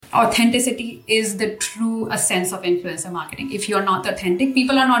authenticity is the true essence of influencer marketing. If you're not authentic,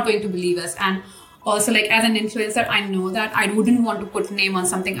 people are not going to believe us. And also, like, as an influencer, I know that I wouldn't want to put name on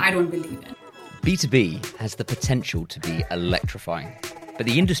something I don't believe in. B2B has the potential to be electrifying, but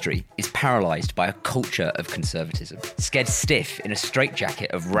the industry is paralysed by a culture of conservatism, scared stiff in a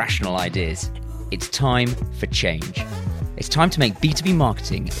straitjacket of rational ideas. It's time for change. It's time to make B2B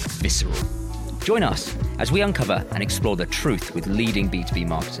marketing visceral. Join us as we uncover and explore the truth with leading B2B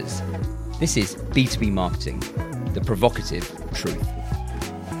marketers. This is B2B Marketing, the provocative truth.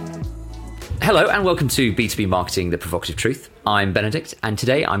 Hello and welcome to B2B Marketing, the provocative truth. I'm Benedict, and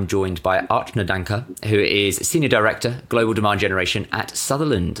today I'm joined by Archana Dhankar, who is Senior Director, Global Demand Generation at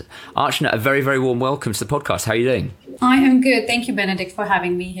Sutherland. Archana, a very, very warm welcome to the podcast. How are you doing? I am good. Thank you, Benedict, for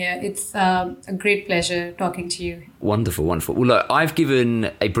having me here. It's a great pleasure talking to you. Wonderful, wonderful. Well, look, I've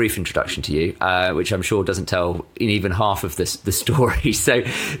given a brief introduction to you, which I'm sure doesn't tell in even half of the story. So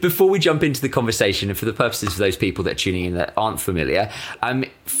before we jump into the conversation, and for the purposes of those people that are tuning in that aren't familiar,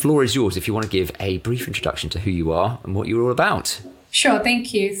 floor is yours if you want to give a brief introduction to who you are and what you're all about. Sure,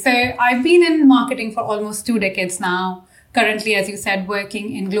 thank you. So I've been in marketing for almost 2 decades now. Currently, as you said,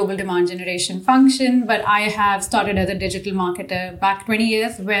 working in global demand generation function, but I have started as a digital marketer back 20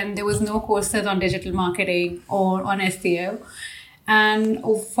 years when there was no courses on digital marketing or on SEO. And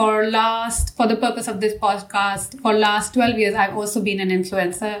for the purpose of this podcast, for last 12 years, I've also been an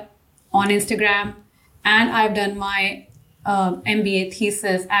influencer on Instagram, and I've done my MBA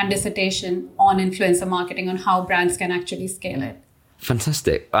thesis and dissertation on influencer marketing, on how brands can actually scale it.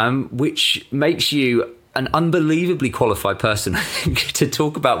 Fantastic. Which makes you an unbelievably qualified person, I think, to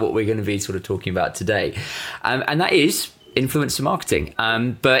talk about what we're going to be sort of talking about today. And that is influencer marketing,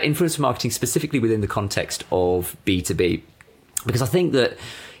 but influencer marketing specifically within the context of B2B. Because I think that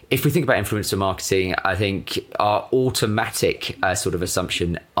if we think about influencer marketing, I think our automatic sort of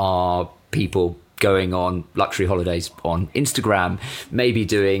assumption are people going on luxury holidays on Instagram, maybe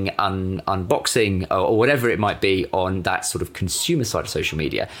doing unboxing or whatever it might be on that sort of consumer side of social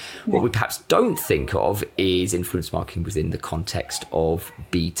media. Yeah. What we perhaps don't think of is influence marketing within the context of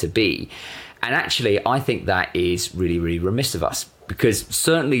B2B. And actually, I think that is really, really remiss of us. Because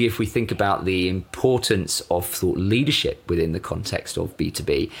certainly if we think about the importance of thought leadership within the context of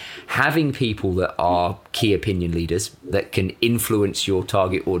B2B, having people that are key opinion leaders that can influence your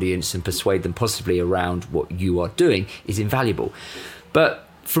target audience and persuade them positively around what you are doing is invaluable. But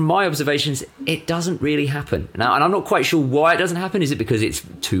from my observations, it doesn't really happen. Now, and I'm not quite sure why it doesn't happen. Is it because it's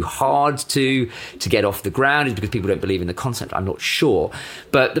too hard to get off the ground? Is it because people don't believe in the concept? I'm not sure.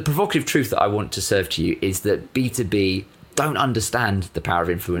 But the provocative truth that I want to serve to you is that B2B don't understand the power of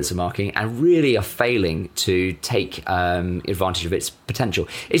influencer marketing and really are failing to take advantage of its potential.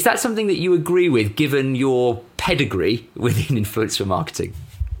 Is that something that you agree with, given your pedigree within influencer marketing?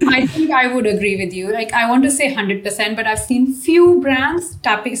 I think I would agree with you. Like, I want to say 100%, but I've seen few brands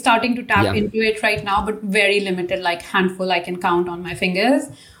starting to tap into it right now, but very limited, like handful I can count on my fingers.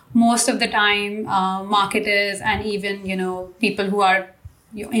 Most of the time, marketers and even, people who are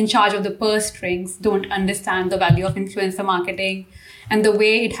in charge of the purse strings don't understand the value of influencer marketing. And the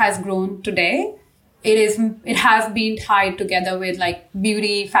way it has grown today, it has been tied together with like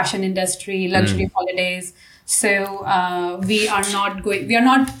beauty, fashion industry, luxury holidays. So we are not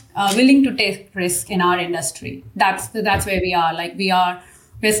willing to take risk in our industry. That's where we are. Like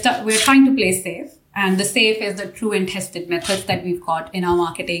we're trying to play safe, and the safe is the true and tested methods that we've got in our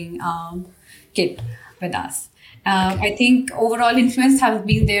marketing kit with us. I think overall influence has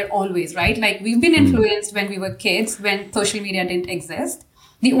been there always, right? Like we've been influenced when we were kids, when social media didn't exist.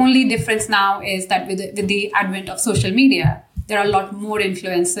 The only difference now is that with the advent of social media, there are a lot more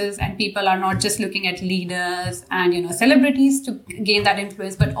influencers, and people are not just looking at leaders and, celebrities to gain that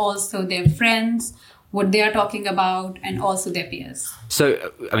influence, but also their friends, what they are talking about, and also their peers.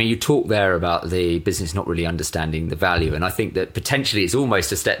 So, you talk there about the business not really understanding the value. And I think that potentially it's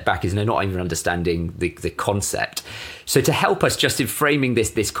almost a step back, isn't it? Not even understanding the concept. So to help us just in framing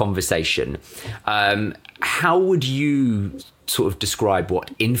this conversation, how would you sort of describe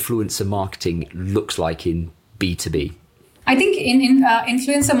what influencer marketing looks like in B2B? I think in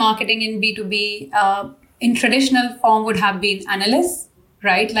influencer marketing in B2B, in traditional form would have been analysts,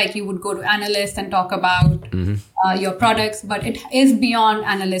 right? Like you would go to analysts and talk about your products, but it is beyond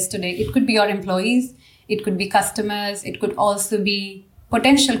analysts today. It could be your employees, it could be customers, it could also be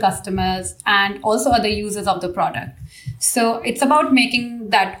potential customers and also other users of the product. So it's about making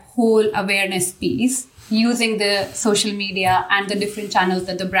that whole awareness piece using the social media and the different channels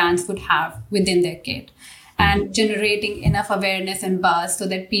that the brands would have within their kit, and generating enough awareness and buzz so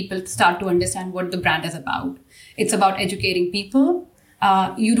that people start to understand what the brand is about. It's about educating people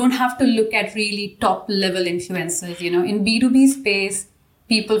You don't have to look at really top level influencers. In B2B space,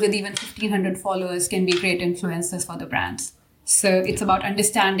 people with even 1,500 followers can be great influencers for the brands. So it's about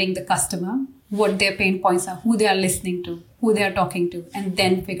understanding the customer, what their pain points are, who they are listening to, who they are talking to, and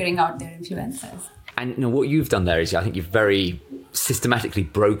then figuring out their influencers. And what you've done there is, I think you've very systematically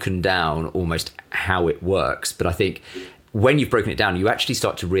broken down almost how it works. But I think when you've broken it down, you actually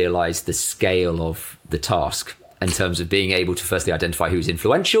start to realize the scale of the task in terms of being able to firstly identify who's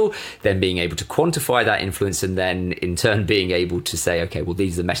influential, then being able to quantify that influence, and then in turn being able to say, okay, well,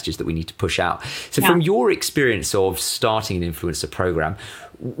 these are the messages that we need to push out. So from your experience of starting an influencer program,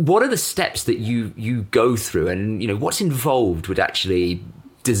 what are the steps that you go through, and what's involved with actually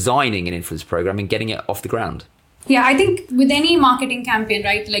designing an influencer program and getting it off the ground? Yeah, I think with any marketing campaign,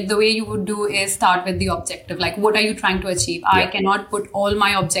 right, like the way you would do is start with the objective. Like, what are you trying to achieve? I cannot put all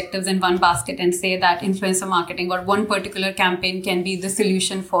my objectives in one basket and say that influencer marketing or one particular campaign can be the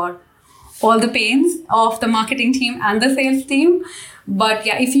solution for all the pains of the marketing team and the sales team. But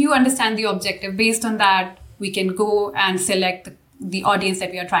yeah, if you understand the objective, based on that, we can go and select the audience that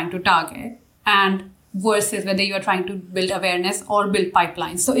we are trying to target, and versus whether you are trying to build awareness or build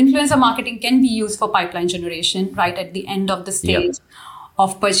pipelines. So influencer marketing can be used for pipeline generation right at the end of the stage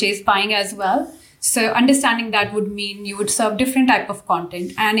of purchase buying as well. So understanding that would mean you would serve different type of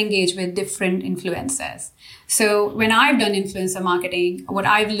content and engage with different influencers. So when I've done influencer marketing, what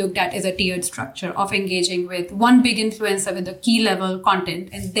I've looked at is a tiered structure of engaging with one big influencer with a key level content,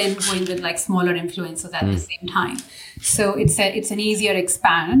 and then going with like smaller influencers at the same time. So it's an easier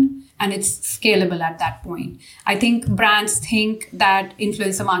expand, and it's scalable at that point. I think brands think that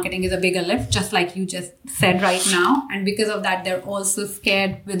influencer marketing is a bigger lift, just like you just said right now. And because of that, they're also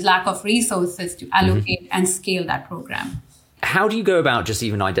scared with lack of resources to allocate and scale that program. How do you go about just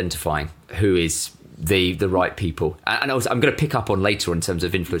even identifying who is the right people? And also, I'm going to pick up on later in terms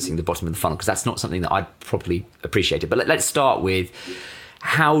of influencing the bottom of the funnel, because that's not something that I properly appreciated. But let's start with,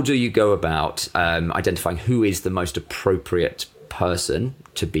 how do you go about identifying who is the most appropriate person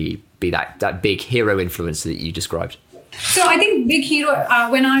to be that big hero influencer that you described? So I think big hero,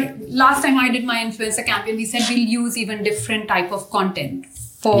 last time I did my influencer campaign, we said we'll use even different type of content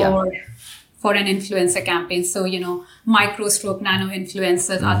for an influencer campaign. So, micro stroke nano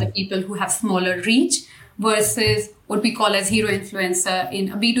influencers are the people who have smaller reach, versus what we call as hero influencer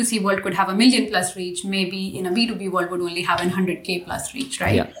in a B2C world could have 1 million plus reach, maybe in a B2B world would only have 100K plus reach,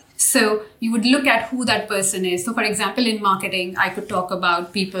 right? Yeah. So you would look at who that person is. So for example, in marketing, I could talk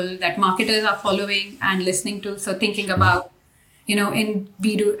about people that marketers are following and listening to. So thinking about, in an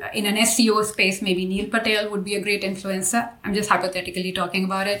SEO space, maybe Neil Patel would be a great influencer. I'm just hypothetically talking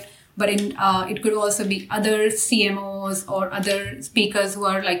about it. But it could also be other CMOs or other speakers who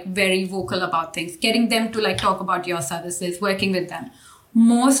are like very vocal about things, getting them to like talk about your services, working with them.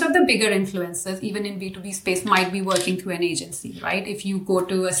 Most of the bigger influencers, even in B2B space, might be working through an agency, right? If you go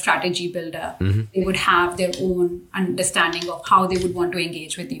to a strategy builder, they would have their own understanding of how they would want to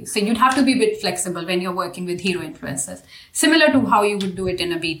engage with you. So you'd have to be a bit flexible when you're working with hero influencers, similar to how you would do it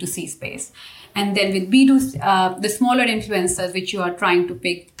in a B2C space. And then with B2C, the smaller influencers, which you are trying to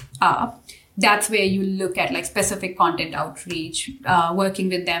pick up, that's where you look at like specific content outreach, working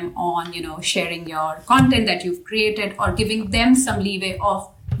with them on, sharing your content that you've created, or giving them some leeway of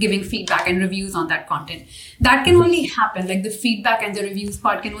giving feedback and reviews on that content. That can only happen, like the feedback and the reviews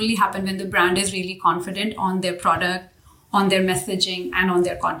part can only happen when the brand is really confident on their product, on their messaging, and on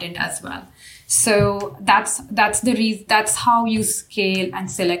their content as well. So that's the reason. That's how you scale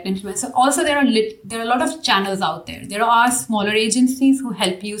and select influencers. Also, there are a lot of channels out there. There are smaller agencies who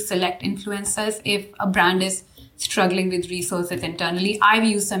help you select influencers if a brand is struggling with resources internally. I've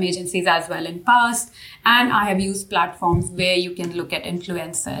used some agencies as well in past, and I have used platforms where you can look at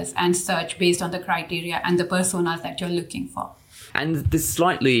influencers and search based on the criteria and the personas that you're looking for. And the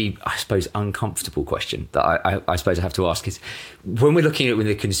slightly, I suppose, uncomfortable question that I suppose I have to ask is, when we're looking at with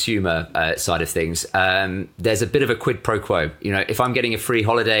the consumer side of things, there's a bit of a quid pro quo. If I'm getting a free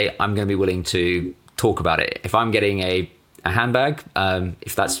holiday, I'm going to be willing to talk about it. If I'm getting a handbag,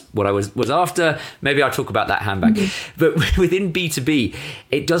 if that's what I was after, maybe I'll talk about that handbag. Mm-hmm. But within B2B,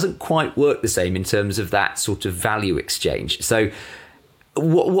 it doesn't quite work the same in terms of that sort of value exchange. So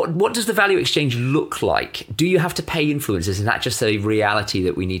what does the value exchange look like? Do you have to pay influencers? Is that just a reality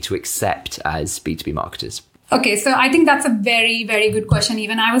that we need to accept as B2B marketers? Okay, so I think that's a very, very good question.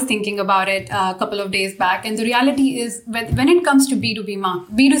 Even I was thinking about it a couple of days back. And the reality is, when it comes to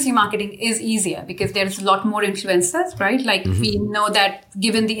B2C marketing is easier because there's a lot more influencers, right? Like we know that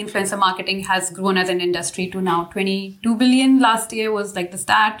given the influencer marketing has grown as an industry to now 22 billion last year was like the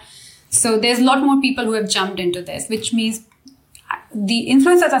stat. So there's a lot more people who have jumped into this, which means the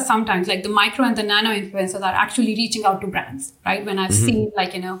influencers are sometimes like the micro and the nano influencers are actually reaching out to brands, right? When I've seen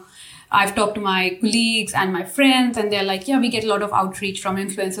like, I've talked to my colleagues and my friends and they're like, yeah, we get a lot of outreach from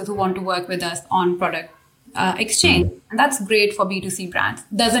influencers who want to work with us on product exchange. And that's great for B2C brands.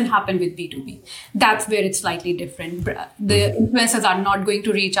 Doesn't happen with B2B. That's where it's slightly different. The influencers are not going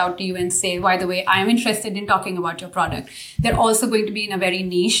to reach out to you and say, by the way, I am interested in talking about your product. They're also going to be in a very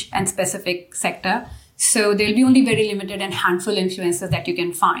niche and specific sector. So there'll be only very limited and handful influencers that you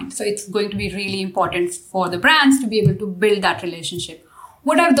can find. So it's going to be really important for the brands to be able to build that relationship.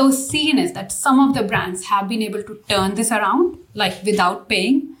 What I've though seen is that some of the brands have been able to turn this around, like without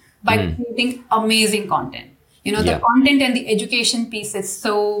paying, by creating amazing content. The content and the education piece is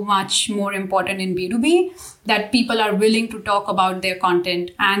so much more important in B2B that people are willing to talk about their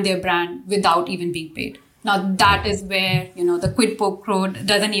content and their brand without even being paid. Now, that is where, the quid pro quo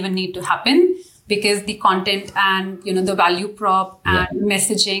doesn't even need to happen because the content and, the value prop and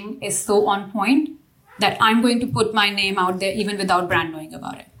messaging is so on point that I'm going to put my name out there even without brand knowing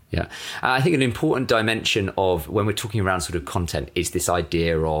about it. Yeah. I think an important dimension of when we're talking around sort of content is this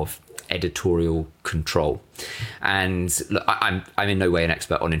idea of editorial control. And look, I'm in no way an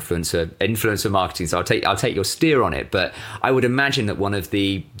expert on influencer marketing, so I'll take your steer on it. But I would imagine that one of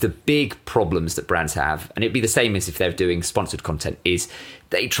the big problems that brands have, and it'd be the same as if they're doing sponsored content, is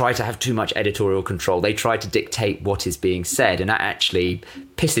they try to have too much editorial control. They try to dictate what is being said, and that actually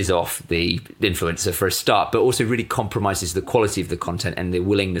pisses off the influencer for a start, but also really compromises the quality of the content and the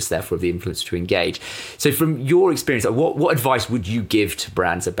willingness, therefore, of the influencer to engage. So from your experience, what advice would you give to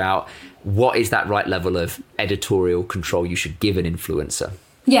brands about what is that right level of editorial control you should give an influencer?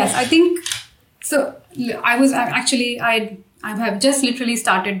 Yes, I think so. I have just literally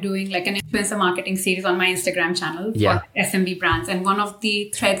started doing like an influencer marketing series on my Instagram channel for SMB brands. And one of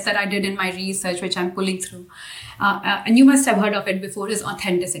the threads that I did in my research, which I'm pulling through, and you must have heard of it before, is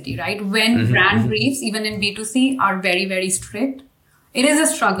authenticity, right? When brand briefs, even in B2C, are very, very strict, it is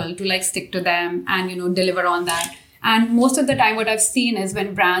a struggle to like stick to them and, deliver on that. And most of the time, what I've seen is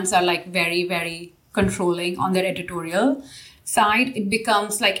when brands are like very, very controlling on their editorial side, it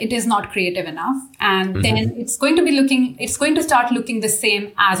becomes like it is not creative enough. And then it's going to start looking the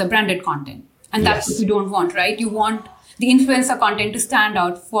same as a branded content. And that's what you don't want, right? You want the influencer content to stand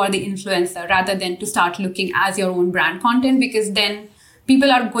out for the influencer rather than to start looking as your own brand content, because then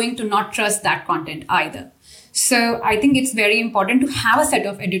people are going to not trust that content either. So I think it's very important to have a set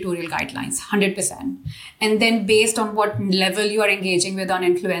of editorial guidelines, 100%. And then based on what level you are engaging with on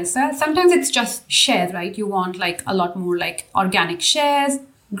influencer, sometimes it's just shares, right? You want like a lot more like organic shares.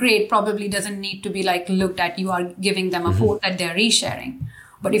 Great, probably doesn't need to be like looked at. You are giving them a post that they're resharing.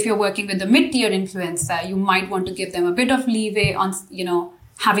 But if you're working with the mid-tier influencer, you might want to give them a bit of leeway on,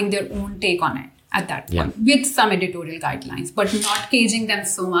 having their own take on it at that point with some editorial guidelines, but not caging them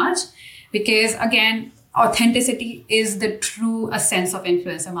so much because again, authenticity is the true essence of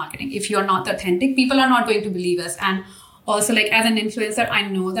influencer marketing. If you're not authentic, people are not going to believe us. And also, like as an influencer, I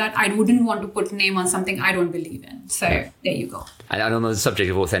know that I wouldn't want to put name on something I don't believe in. So there you go. And on the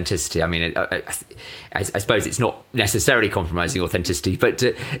subject of authenticity, I mean, I suppose it's not necessarily compromising authenticity, but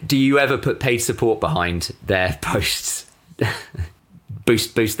do you ever put paid support behind their posts?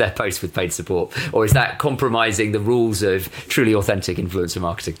 Boost their posts with paid support, or is that compromising the rules of truly authentic influencer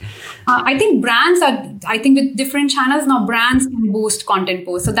marketing? I think with different channels now, brands can boost content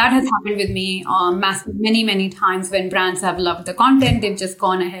posts. So that has happened with me many times when brands have loved the content. They've just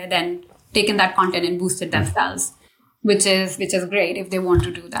gone ahead and taken that content and boosted themselves, which is great if they want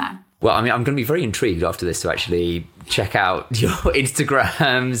to do that. Well, I mean, I'm going to be very intrigued after this to actually check out your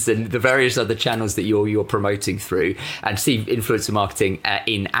Instagrams and the various other channels that you're promoting through and see influencer marketing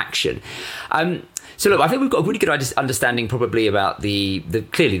in action. So look, I think we've got a really good understanding probably about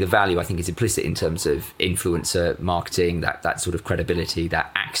clearly the value I think is implicit in terms of influencer marketing, that sort of credibility,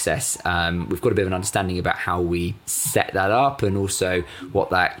 that access. We've got a bit of an understanding about how we set that up and also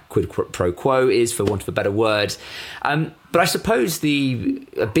what that quid pro quo is, for want of a better word. But I suppose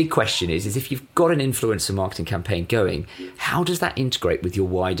a big question is if you've got an influencer marketing campaign going, how does that integrate with your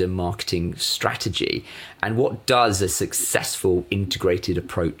wider marketing strategy? And what does a successful integrated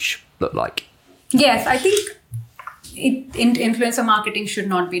approach look like? Yes, I think influencer marketing should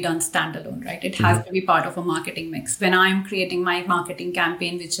not be done standalone, right? It has to be part of a marketing mix. When I'm creating my marketing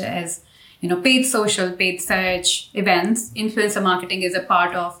campaign, which is, paid social, paid search, events, influencer marketing is a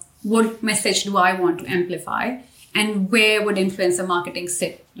part of what message do I want to amplify and where would influencer marketing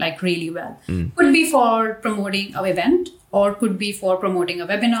sit like really well. Could be for promoting an event, or could be for promoting a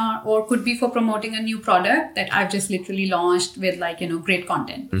webinar, or could be for promoting a new product that I've just literally launched with great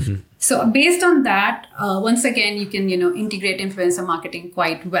content. So based on that, once again, you can, integrate influencer marketing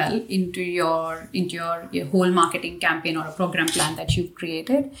quite well into your whole marketing campaign or a program plan that you've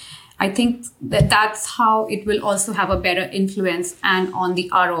created. I think that's how it will also have a better influence and on the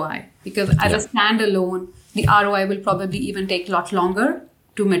ROI, because as a standalone, the ROI will probably even take a lot longer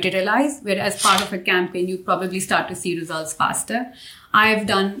to materialize, whereas part of a campaign, you probably start to see results faster.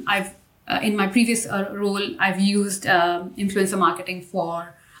 In my previous role, I've used influencer marketing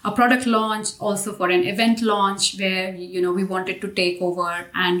for a product launch, also for an event launch where, we wanted to take over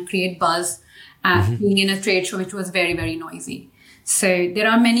and create buzz being in a trade show, which was very, very noisy. So there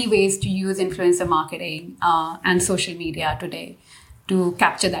are many ways to use influencer marketing and social media today to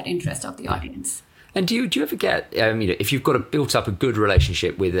capture that interest of the audience. And do you ever get, if you've built up a good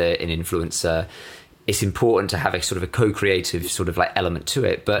relationship with an influencer, it's important to have a sort of a co-creative sort of like element to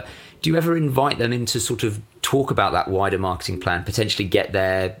it. But do you ever invite them in to sort of talk about that wider marketing plan, potentially get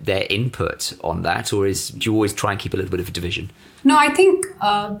their input on that? Or do you always try and keep a little bit of a division? No, I think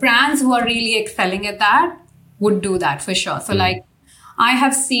brands who are really excelling at that would do that for sure. So I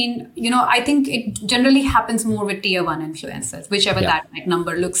have seen, I think it generally happens more with tier one influencers, whichever that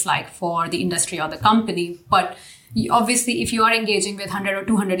number looks like for the industry or the company. But obviously, if you are engaging with 100 or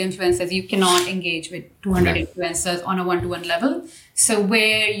 200 influencers, you cannot engage with 200 influencers on a one-to-one level. So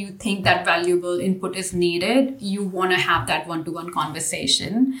where you think that valuable input is needed, you want to have that one-to-one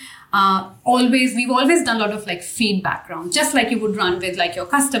conversation. We've always done a lot of feedback rounds, just like you would run with your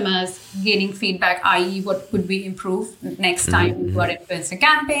customers, gaining feedback, i.e. what could we improve next time into our influencer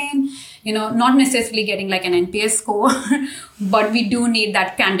campaign, not necessarily getting an NPS score, but we do need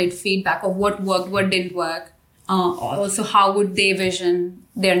that candid feedback of what worked, what didn't work. Also, how would they vision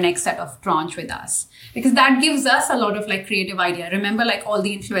their next set of tranche with us? Because that gives us a lot of creative idea. Remember, all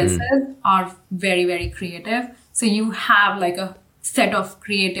the influencers are very, very creative. So you have a set of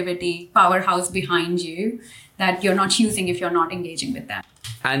creativity powerhouse behind you that you're not using if you're not engaging with them.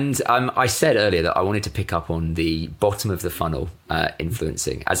 And I said earlier that I wanted to pick up on the bottom of the funnel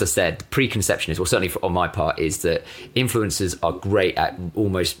influencing. As I said, the preconception is, well, certainly on my part, is that influencers are great at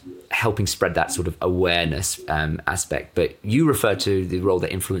almost helping spread that sort of awareness aspect. But you refer to the role that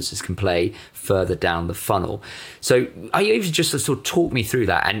influencers can play further down the funnel. So are you able to just sort of talk me through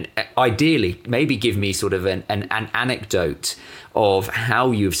that? And ideally, maybe give me sort of an anecdote of how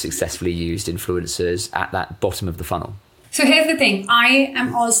you've successfully used influencers at that bottom of the funnel. So here's the thing. I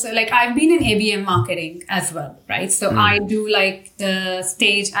am also I've been in ABM marketing as well, right? So I do the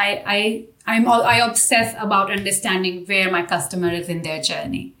stage. I obsess about understanding where my customer is in their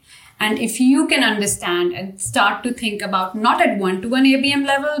journey. And if you can understand and start to think about not at one-to-one ABM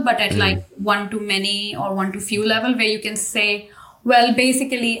level, but at one-to-many or one-to-few level, where you can say, well,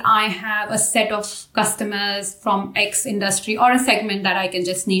 basically, I have a set of customers from X industry or a segment that I can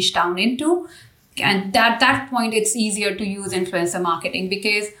just niche down into. And at that point, it's easier to use influencer marketing,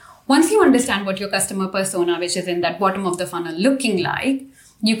 because once you understand what your customer persona, which is in that bottom of the funnel, looking like,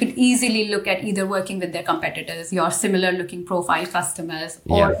 you could easily look at either working with their competitors, your similar looking profile customers,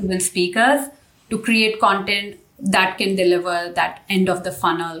 or even speakers to create content that can deliver that end of the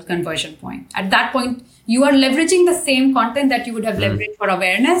funnel conversion point. At that point, you are leveraging the same content that you would have leveraged for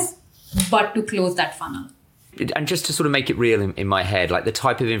awareness, but to close that funnel. And just to sort of make it real in my head, the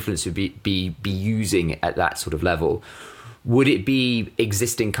type of influence would be using at that sort of level, would it be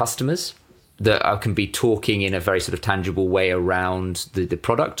existing customers that can be talking in a very sort of tangible way around the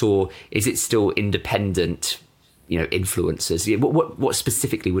product, or is it still independent, influencers? What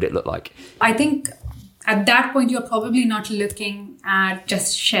specifically would it look like? I think at that point, you're probably not looking at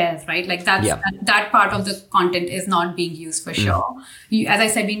just shares, right? That part of the content is not being used for sure. As I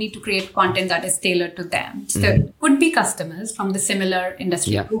said, we need to create content that is tailored to them. So it could be customers from the similar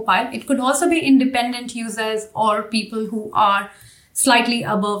industry profile. It could also be independent users or people who are slightly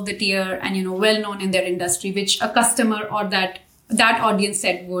above the tier and, well known in their industry, which a customer or that audience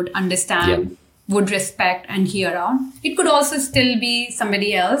set would understand, would respect and hear on. It could also still be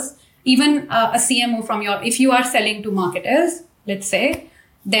somebody else. Even a CMO from if you are selling to marketers, let's say,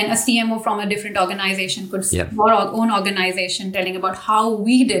 then a CMO from a different organization could, your own organization telling about how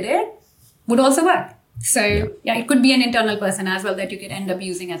we did it would also work. So it could be an internal person as well that you could end up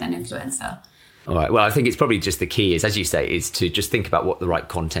using as an influencer. All right. Well, I think it's probably just the key is, as you say, is to just think about what the right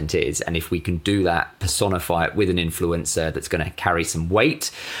content is. And if we can do that, personify it with an influencer that's going to carry some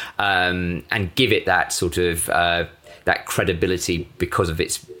weight and give it that sort of that credibility because of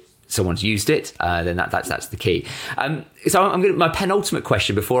its someone's used it, then that's the key. So my penultimate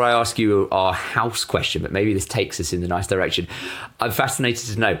question before I ask you our house question, but maybe this takes us in the nice direction. I'm fascinated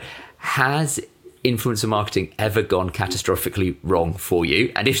to know, has influencer marketing ever gone catastrophically wrong for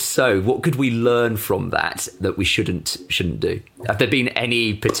you? And if so, what could we learn from that we shouldn't do? Have there been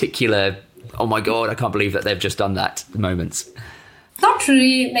any particular, oh my God, I can't believe that they've just done that moments? Not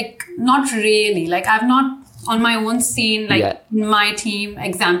really. Like I've not on my own seen my team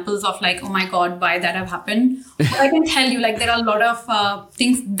examples of like, oh my God, why that have happened. But I can tell you like there are a lot of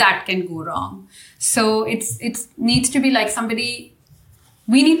things that can go wrong. So it needs to be like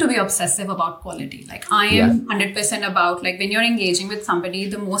we need to be obsessive about quality. Like I am 100% about like when you're engaging with somebody,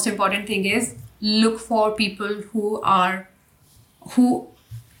 the most important thing is look for people who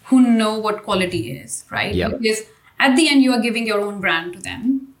know what quality is, right? Yep. Because at the end, you are giving your own brand to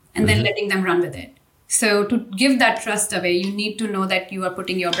them and then letting them run with it. So to give that trust away, you need to know that you are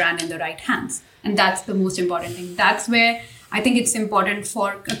putting your brand in the right hands. And that's the most important thing. That's where I think it's important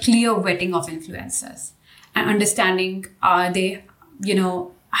for a clear vetting of influencers and understanding, have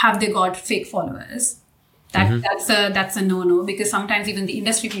they got fake followers? That's a no-no, because sometimes even the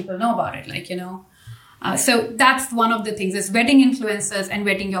industry people know about it, So that's one of the things is vetting influencers and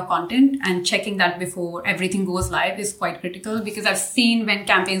vetting your content and checking that before everything goes live is quite critical, because I've seen when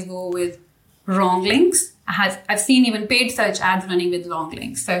campaigns go with wrong links, I've seen even paid search ads running with wrong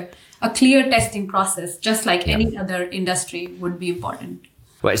links. So a clear testing process, just like any other industry, would be important.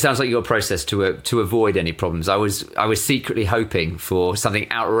 Well, it sounds like your process to avoid any problems. I was secretly hoping for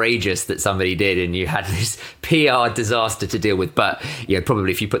something outrageous that somebody did, and you had this PR disaster to deal with. But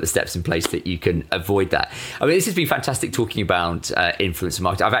probably if you put the steps in place, that you can avoid that. I mean, this has been fantastic talking about influencer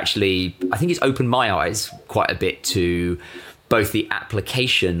marketing. I think it's opened my eyes quite a bit to both the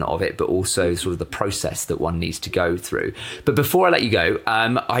application of it, but also sort of the process that one needs to go through. But before I let you go,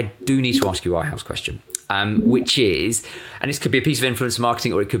 I do need to ask you our house question. Which is, and this could be a piece of influencer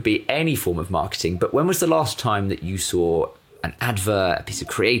marketing or it could be any form of marketing, but when was the last time that you saw an advert, a piece of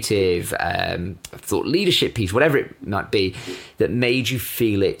creative, a thought leadership piece, whatever it might be, that made you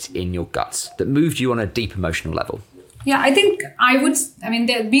feel it in your guts, that moved you on a deep emotional level? Yeah, I think the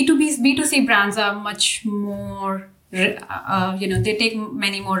B2C brands are much more, they take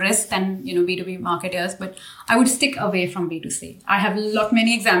many more risks than, B2B marketers, but I would stick away from B2C. I have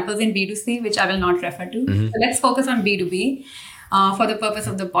many examples in B2C, which I will not refer to. So let's focus on B2B for the purpose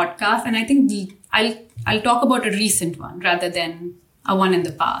of the podcast. And I think I'll talk about a recent one rather than a one in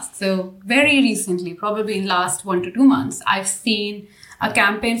the past. So very recently, probably in last 1 to 2 months, I've seen a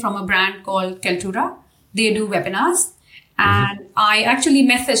campaign from a brand called Keltura. They do webinars. And I actually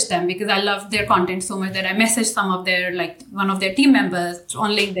messaged them because I love their content so much that I messaged one of their team members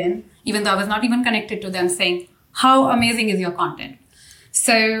on LinkedIn, even though I was not even connected to them, saying, how amazing is your content?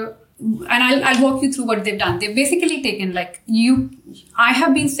 So, and I'll walk you through what they've done. They've basically taken I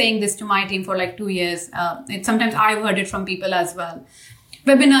have been saying this to my team for 2 years. Sometimes I've heard it from people as well.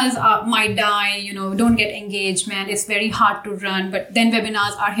 Webinars might die, don't get engagement. It's very hard to run, but then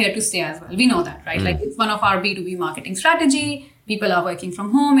webinars are here to stay as well. We know that, right? It's one of our B2B marketing strategy. People are working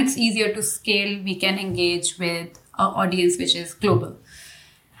from home. It's easier to scale. We can engage with an audience which is global.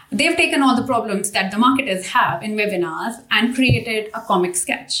 They've taken all the problems that the marketers have in webinars and created a comic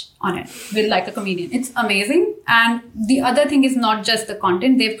sketch on it with a comedian. It's amazing. And the other thing is not just the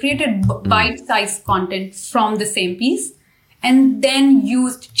content. They've created bite-sized content from the same piece, and then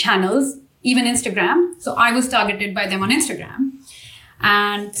used channels, even Instagram. So I was targeted by them on Instagram.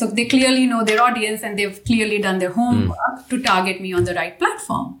 And so they clearly know their audience and they've clearly done their homework to target me on the right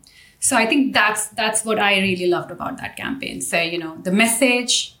platform. So I think that's what I really loved about that campaign. So, the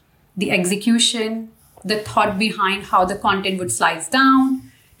message, the execution, the thought behind how the content would slice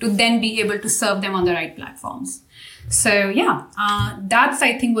down to then be able to serve them on the right platforms. So that's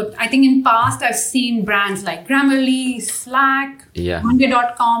I think in past I've seen brands like Grammarly, Slack,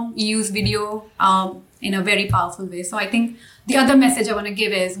 Monday.com use video in a very powerful way. So I think the other message I want to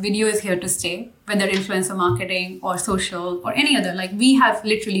give is video is here to stay, whether influencer marketing or social or any other. We have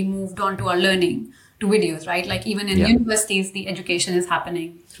literally moved on to our learning to videos, right? Even in universities, the education is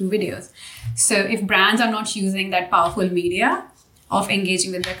happening through videos. So if brands are not using that powerful media of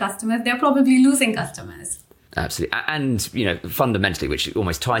engaging with their customers, they're probably losing customers. Absolutely. And, fundamentally, which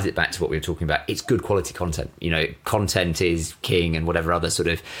almost ties it back to what we were talking about, it's good quality content. Content is king and whatever other sort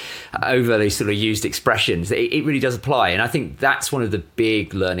of overly sort of used expressions, it really does apply. And I think that's one of the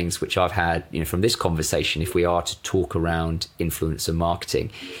big learnings which I've had, from this conversation, if we are to talk around influencer marketing.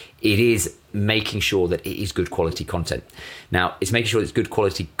 It is making sure that it is good quality content. Now, it's making sure it's good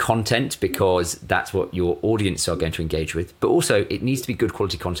quality content because that's what your audience are going to engage with, but also it needs to be good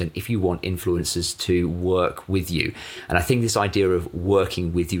quality content if you want influencers to work with you. And I think this idea of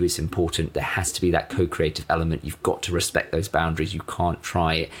working with you is important. There has to be that co-creative element. You've got to respect those boundaries. You can't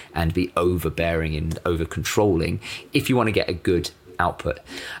try and be overbearing and over controlling if you want to get a good output.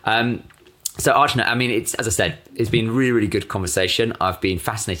 So Archana, I mean, as I said, it's been really, really good conversation. I've been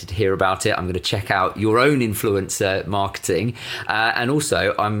fascinated to hear about it. I'm going to check out your own influencer marketing. And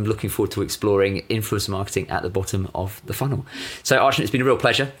also I'm looking forward to exploring influencer marketing at the bottom of the funnel. So Archana, it's been a real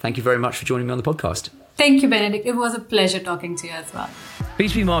pleasure. Thank you very much for joining me on the podcast. Thank you, Benedict. It was a pleasure talking to you as well.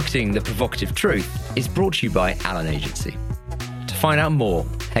 B2B Marketing, The Provocative Truth is brought to you by Alan Agency. To find out more,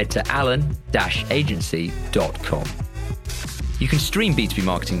 head to alan-agency.com. You can stream B2B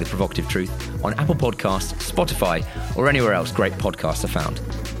Marketing, The Provocative Truth on Apple Podcasts, Spotify, or anywhere else great podcasts are found.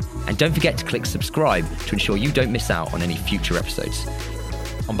 And don't forget to click subscribe to ensure you don't miss out on any future episodes.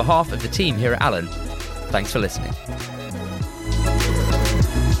 On behalf of the team here at Alan, thanks for listening.